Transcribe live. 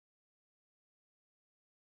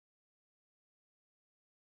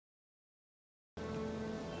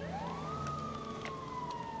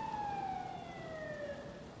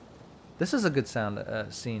This is a good sound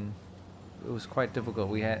scene. It was quite difficult.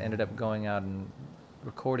 We ended up going out and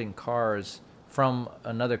recording cars from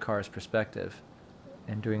another car's perspective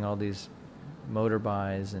and doing all these motor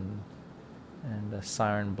buys and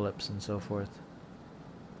siren blips and so forth.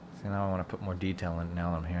 So now I want to put more detail in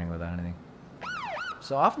now that I'm hearing without anything.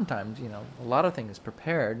 So oftentimes, a lot of things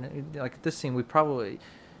prepared. Like this scene, we probably,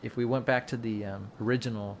 if we went back to the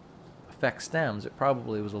original effect stems, it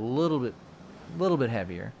probably was a little bit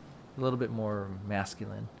heavier, a little bit more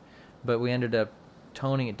masculine. But we ended up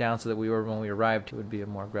toning it down so that when we arrived, it would be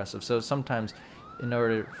more aggressive. So sometimes, in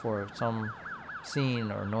order for some scene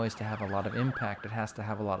or noise to have a lot of impact, it has to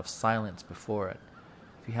have a lot of silence before it.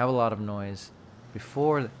 If you have a lot of noise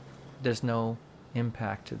before, there's no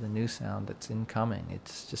impact to the new sound that's incoming.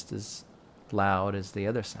 It's just as loud as the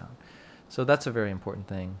other sound. So that's a very important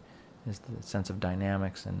thing, is the sense of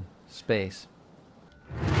dynamics and space.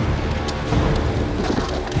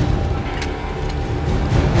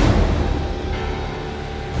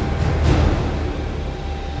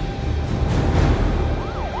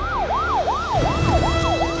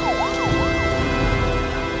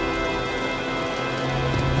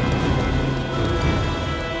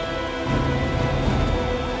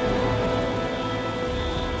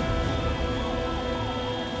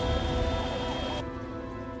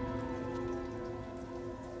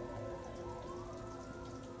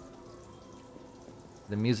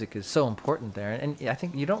 The music is so important there, and I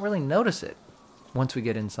think you don't really notice it once we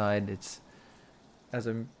get inside. It's, as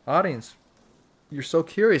an audience, you're so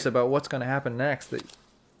curious about what's going to happen next that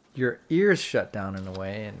your ears shut down in a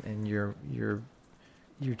way, and you're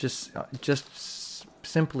just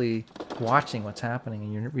simply watching what's happening,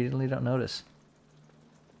 and you really don't notice.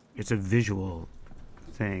 It's a visual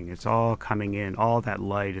thing. It's all coming in. All that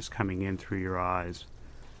light is coming in through your eyes.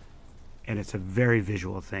 And it's a very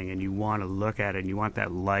visual thing, and you want to look at it, and you want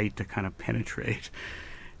that light to kind of penetrate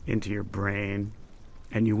into your brain,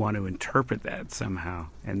 and you want to interpret that somehow,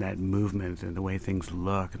 and that movement, and the way things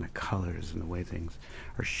look, and the colors, and the way things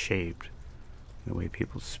are shaped, and the way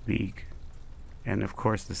people speak. And of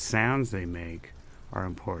course, the sounds they make are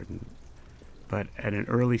important. But at an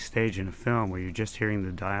early stage in a film where you're just hearing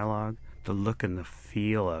the dialogue, the look and the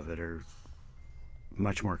feel of it are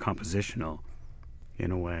much more compositional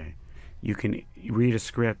in a way. You can read a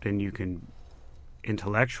script and you can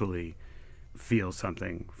intellectually feel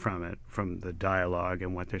something from it, from the dialogue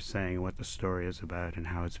and what they're saying and what the story is about and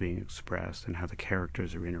how it's being expressed and how the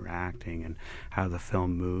characters are interacting and how the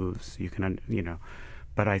film moves. You can,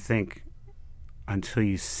 but I think until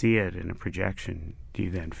you see it in a projection, do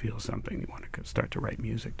you then feel something? You want to start to write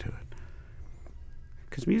music to it.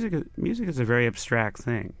 Because music is a very abstract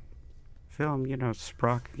thing. Film,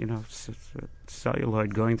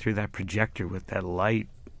 celluloid going through that projector with that light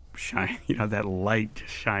that light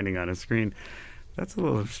just shining on a screen. That's a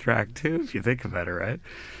little abstract too, if you think about it, right?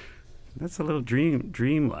 That's a little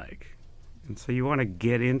dreamlike. And so you want to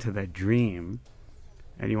get into that dream,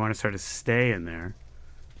 and you want to sort of stay in there,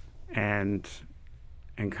 and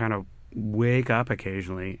kind of wake up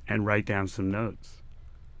occasionally and write down some notes.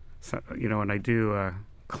 So, when I do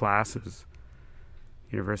classes,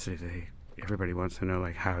 university, everybody wants to know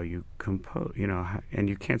like how you compose, and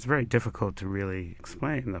you can't. It's very difficult to really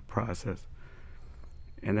explain the process.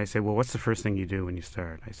 And they say, "Well, what's the first thing you do when you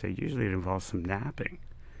start?" I say, "Usually it involves some napping,"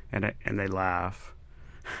 and they laugh,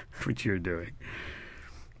 which you're doing.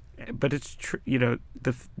 But it's true.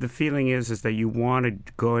 The feeling is that you want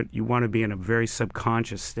to be in a very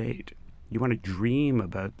subconscious state. You want to dream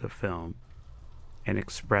about the film and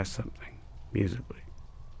express something musically,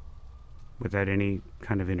 without any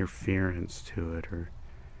kind of interference to it, or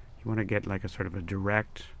you want to get like a sort of a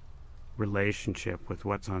direct relationship with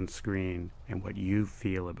what's on screen and what you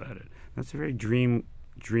feel about it. That's a very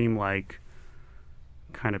dreamlike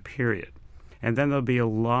kind of period. And then there'll be a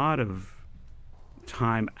lot of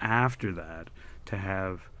time after that to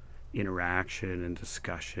have interaction and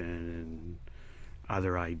discussion and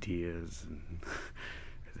other ideas and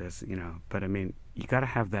this, but I mean, you got to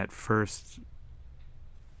have that first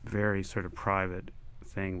very sort of private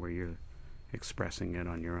thing where you're expressing it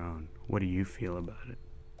on your own. What do you feel about it?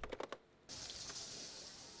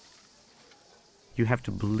 You have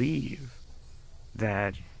to believe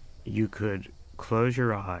that you could close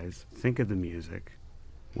your eyes, think of the music,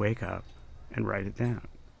 wake up, and write it down.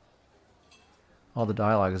 All the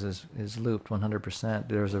dialogue is looped 100%.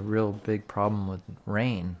 There's a real big problem with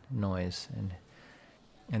rain noise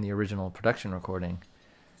in the original production recording.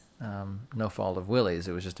 No fault of Willie's.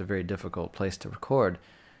 It was just a very difficult place to record.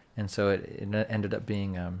 And so it ended up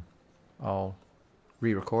being all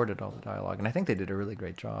re-recorded, all the dialogue. And I think they did a really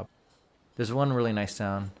great job. There's one really nice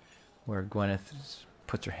sound where Gwyneth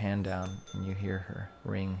puts her hand down and you hear her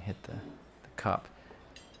ring hit the cup.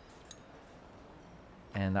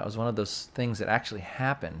 And that was one of those things that actually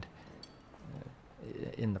happened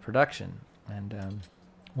in the production. And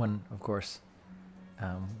when, of course,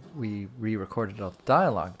 we re-recorded all the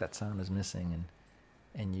dialogue, that sound is missing,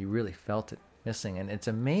 and you really felt it missing. And it's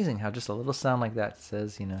amazing how just a little sound like that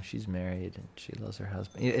says, she's married and she loves her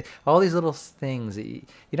husband. All these little things, you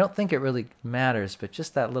don't think it really matters, but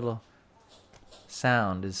just that little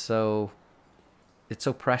sound is it's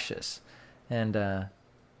so precious. And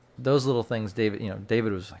those little things,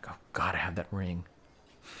 David was like, oh God, I have that ring.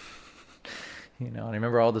 And I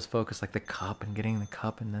remember all this focus, like the cup and getting the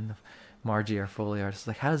cup, and then Margie, our Foley artist, is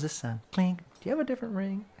like, how does this sound? Clink. Do you have a different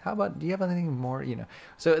ring? How about, do you have anything more?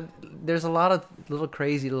 So there's a lot of little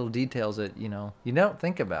crazy little details that, you don't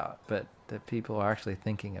think about, but that people are actually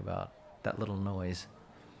thinking about that little noise.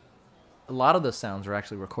 A lot of those sounds were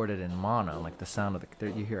actually recorded in mono, like the sound of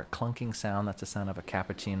you hear a clunking sound, that's the sound of a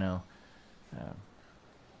cappuccino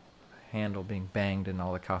handle being banged and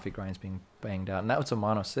all the coffee grinds being banged out, and that was a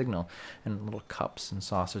mono signal, and little cups and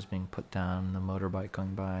saucers being put down, and the motorbike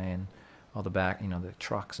going by, and all the back, the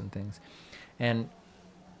trucks and things. And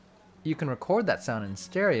you can record that sound in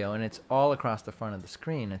stereo, and it's all across the front of the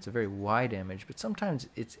screen. It's a very wide image, but sometimes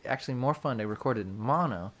it's actually more fun to record it in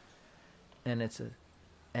mono, and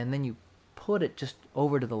then you put it just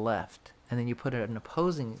over to the left, and then you put an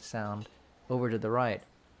opposing sound over to the right.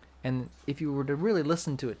 And if you were to really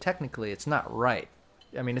listen to it technically, it's not right.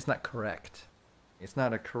 I mean, it's not correct. It's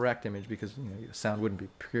not a correct image because the sound wouldn't be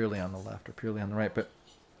purely on the left or purely on the right. But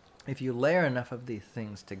if you layer enough of these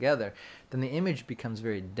things together, then the image becomes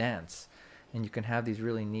very dense, and you can have these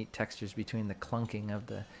really neat textures between the clunking of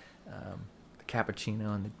the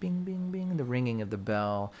cappuccino and the bing, bing, bing, the ringing of the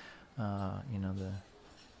bell, the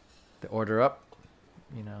order up,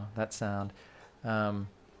 that sound.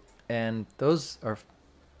 And those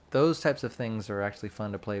types of things are actually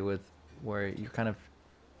fun to play with, where you kind of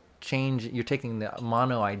you're taking the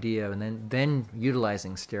mono idea and then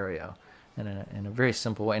utilizing stereo in a very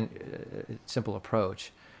simple way, simple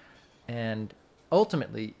approach. And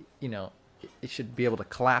ultimately, it should be able to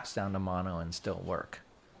collapse down to mono and still work.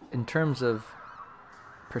 In terms of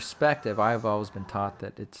perspective, I've always been taught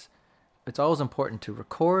that it's always important to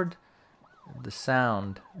record the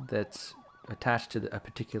sound that's attached to a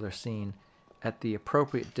particular scene at the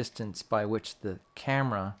appropriate distance by which the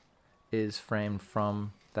camera is framed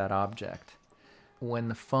from that object. When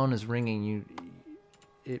the phone is ringing,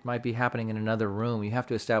 it might be happening in another room. You have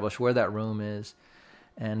to establish where that room is,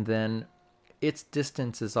 and then its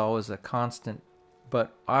distance is always a constant,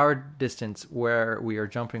 but our distance where we are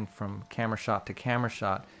jumping from camera shot to camera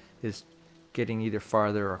shot is getting either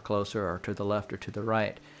farther or closer or to the left or to the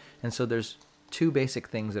right. And so there's two basic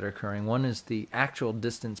things that are occurring. One is the actual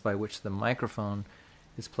distance by which the microphone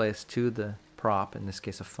is placed to the prop, in this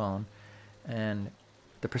case a phone, and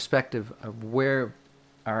the perspective of where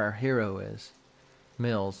our hero is,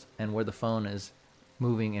 Mills, and where the phone is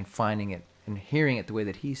moving and finding it and hearing it the way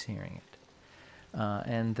that he's hearing it.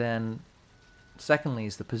 And then secondly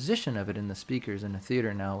is the position of it in the speakers. In the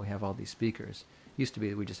theater now we have all these speakers. Used to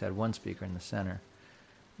be we just had one speaker in the center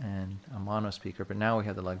and a mono speaker, but now we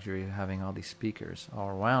have the luxury of having all these speakers all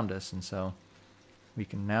around us, and so we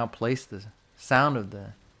can now place the sound of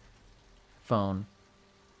the phone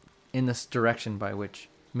in this direction by which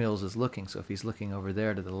Mills is looking. So if he's looking over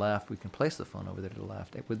there to the left, we can place the phone over there to the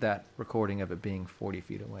left, with that recording of it being 40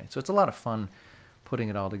 feet away. So it's a lot of fun putting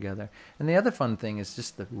it all together. And the other fun thing is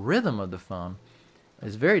just the rhythm of the phone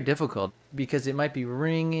is very difficult, because it might be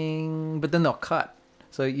ringing, but then they'll cut.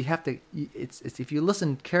 So you have to, it's if you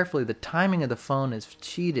listen carefully, the timing of the phone is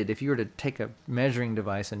cheated. If you were to take a measuring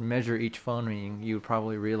device and measure each phone ringing, you would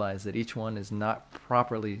probably realize that each one is not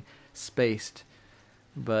properly spaced.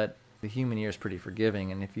 But the human ear is pretty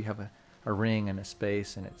forgiving, and if you have a ring and a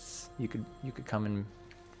space, and you could come in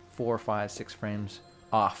 4, 5, 6 frames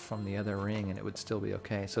off from the other ring, and it would still be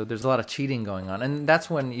okay. So there's a lot of cheating going on, and that's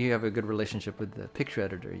when you have a good relationship with the picture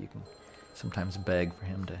editor. You can sometimes beg for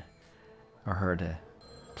him or her to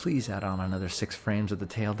please add on another 6 frames of the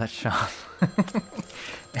tail of that shot.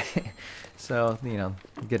 So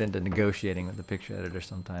get into negotiating with the picture editor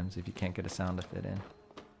sometimes if you can't get a sound to fit in.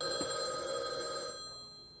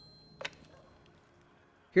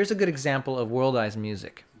 Here's a good example of World Eyes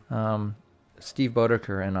music. Steve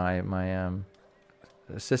Bodeker and I, my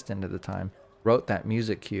assistant at the time, wrote that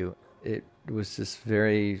music cue. It was this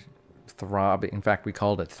very throbbing, in fact we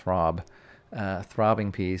called it Throb,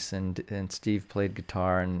 throbbing piece, and Steve played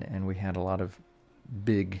guitar, and we had a lot of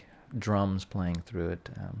big drums playing through it,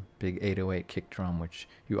 big 808 kick drum, which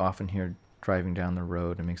you often hear driving down the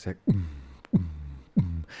road. It makes that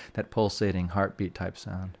that pulsating heartbeat type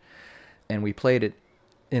sound. And we played it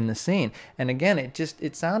in the scene. And again,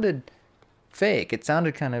 it sounded fake. It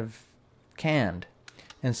sounded kind of canned.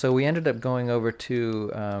 And so we ended up going over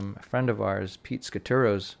to a friend of ours, Pete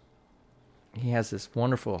Scaturo's. He has this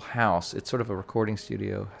wonderful house. It's sort of a recording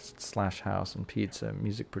studio / house, and Pete's a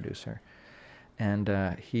music producer.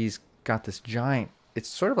 And he's got this giant, it's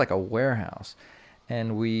sort of like a warehouse.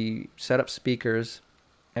 And we set up speakers,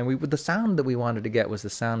 and the sound that we wanted to get was the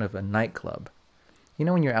sound of a nightclub. You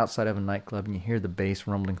know when you're outside of a nightclub and you hear the bass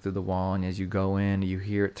rumbling through the wall, and as you go in, you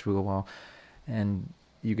hear it through a wall, and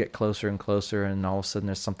you get closer and closer, and all of a sudden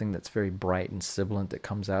there's something that's very bright and sibilant that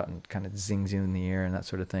comes out and kind of zings you in the ear and that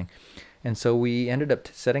sort of thing. And so we ended up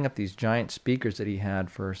setting up these giant speakers that he had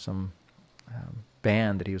for some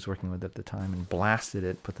band that he was working with at the time, and blasted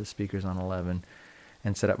it, put the speakers on 11,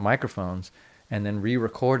 and set up microphones, and then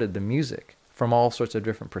re-recorded the music from all sorts of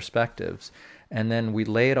different perspectives. And then we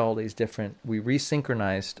laid all these we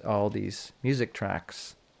resynchronized all these music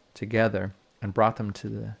tracks together and brought them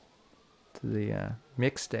to the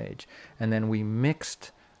mix stage. And then we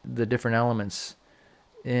mixed the different elements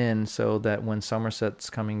in so that when Somerset's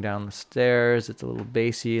coming down the stairs, it's a little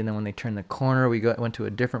bassy, and then when they turn the corner, went to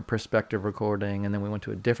a different perspective recording, and then we went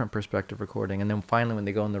to a different perspective recording, and then finally when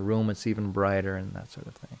they go in the room, it's even brighter and that sort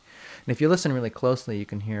of thing. And if you listen really closely, you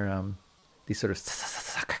can hear these sort of...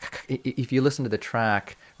 If you listen to the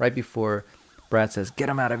track right before Brad says, "Get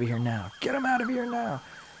him out of here now, get him out of here now,"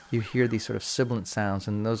 you hear these sort of sibilant sounds,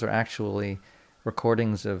 and those are actually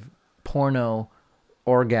recordings of porno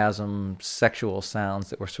orgasm sexual sounds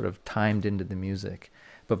that were sort of timed into the music.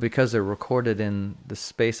 But because they're recorded in the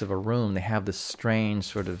space of a room, they have this strange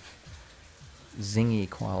sort of zingy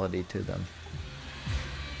quality to them.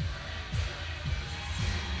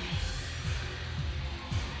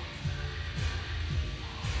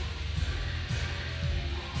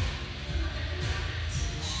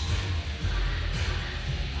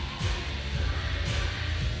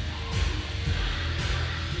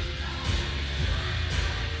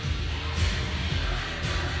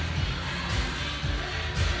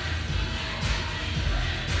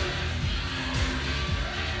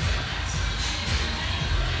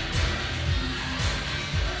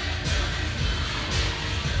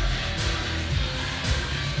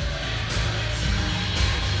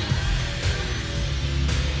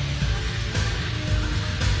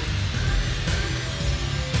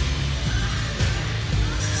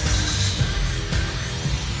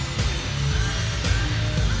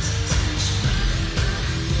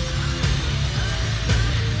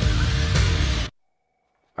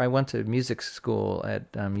 I went to music school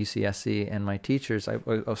at UCSC, and my teachers, I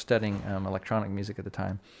was studying electronic music at the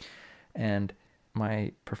time, and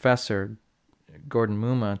my professor, Gordon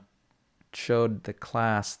Muma, showed the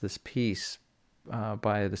class this piece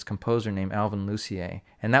by this composer named Alvin Lucier,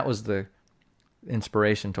 and that was the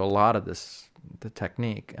inspiration to a lot of the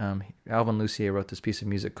technique. Alvin Lucier wrote this piece of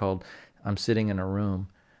music called "I'm Sitting in a Room."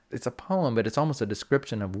 It's a poem, but it's almost a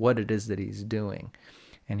description of what it is that he's doing.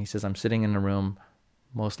 And he says, "I'm sitting in a room,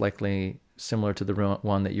 most likely similar to the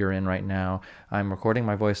one that you're in right now. I'm recording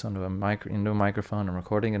my voice into a microphone and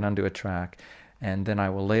recording it onto a track, and then I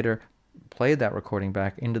will later play that recording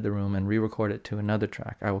back into the room and re-record it to another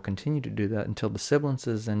track. I will continue to do that until the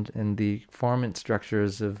sibilances and the formant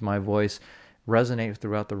structures of my voice resonate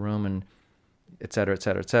throughout the room, and et cetera, et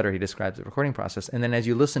cetera, et cetera." He describes the recording process. And then as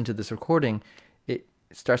you listen to this recording, it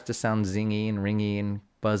starts to sound zingy and ringy and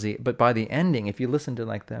buzzy. But by the ending, if you listen to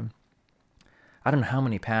like I don't know how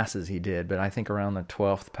many passes he did, but I think around the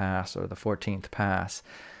 12th pass or the 14th pass,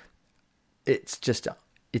 it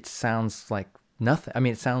sounds like nothing. I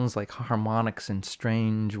mean, it sounds like harmonics and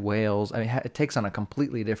strange wails. I mean, it takes on a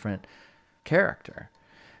completely different character.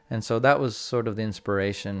 And so that was sort of the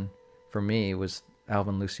inspiration for me, was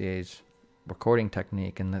Alvin Lucier's recording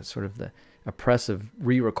technique, and that sort of the oppressive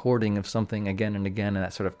re-recording of something again and again, and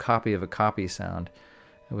that sort of copy of a copy sound.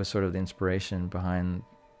 It was sort of the inspiration behind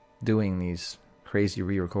doing these crazy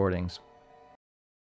re-recordings.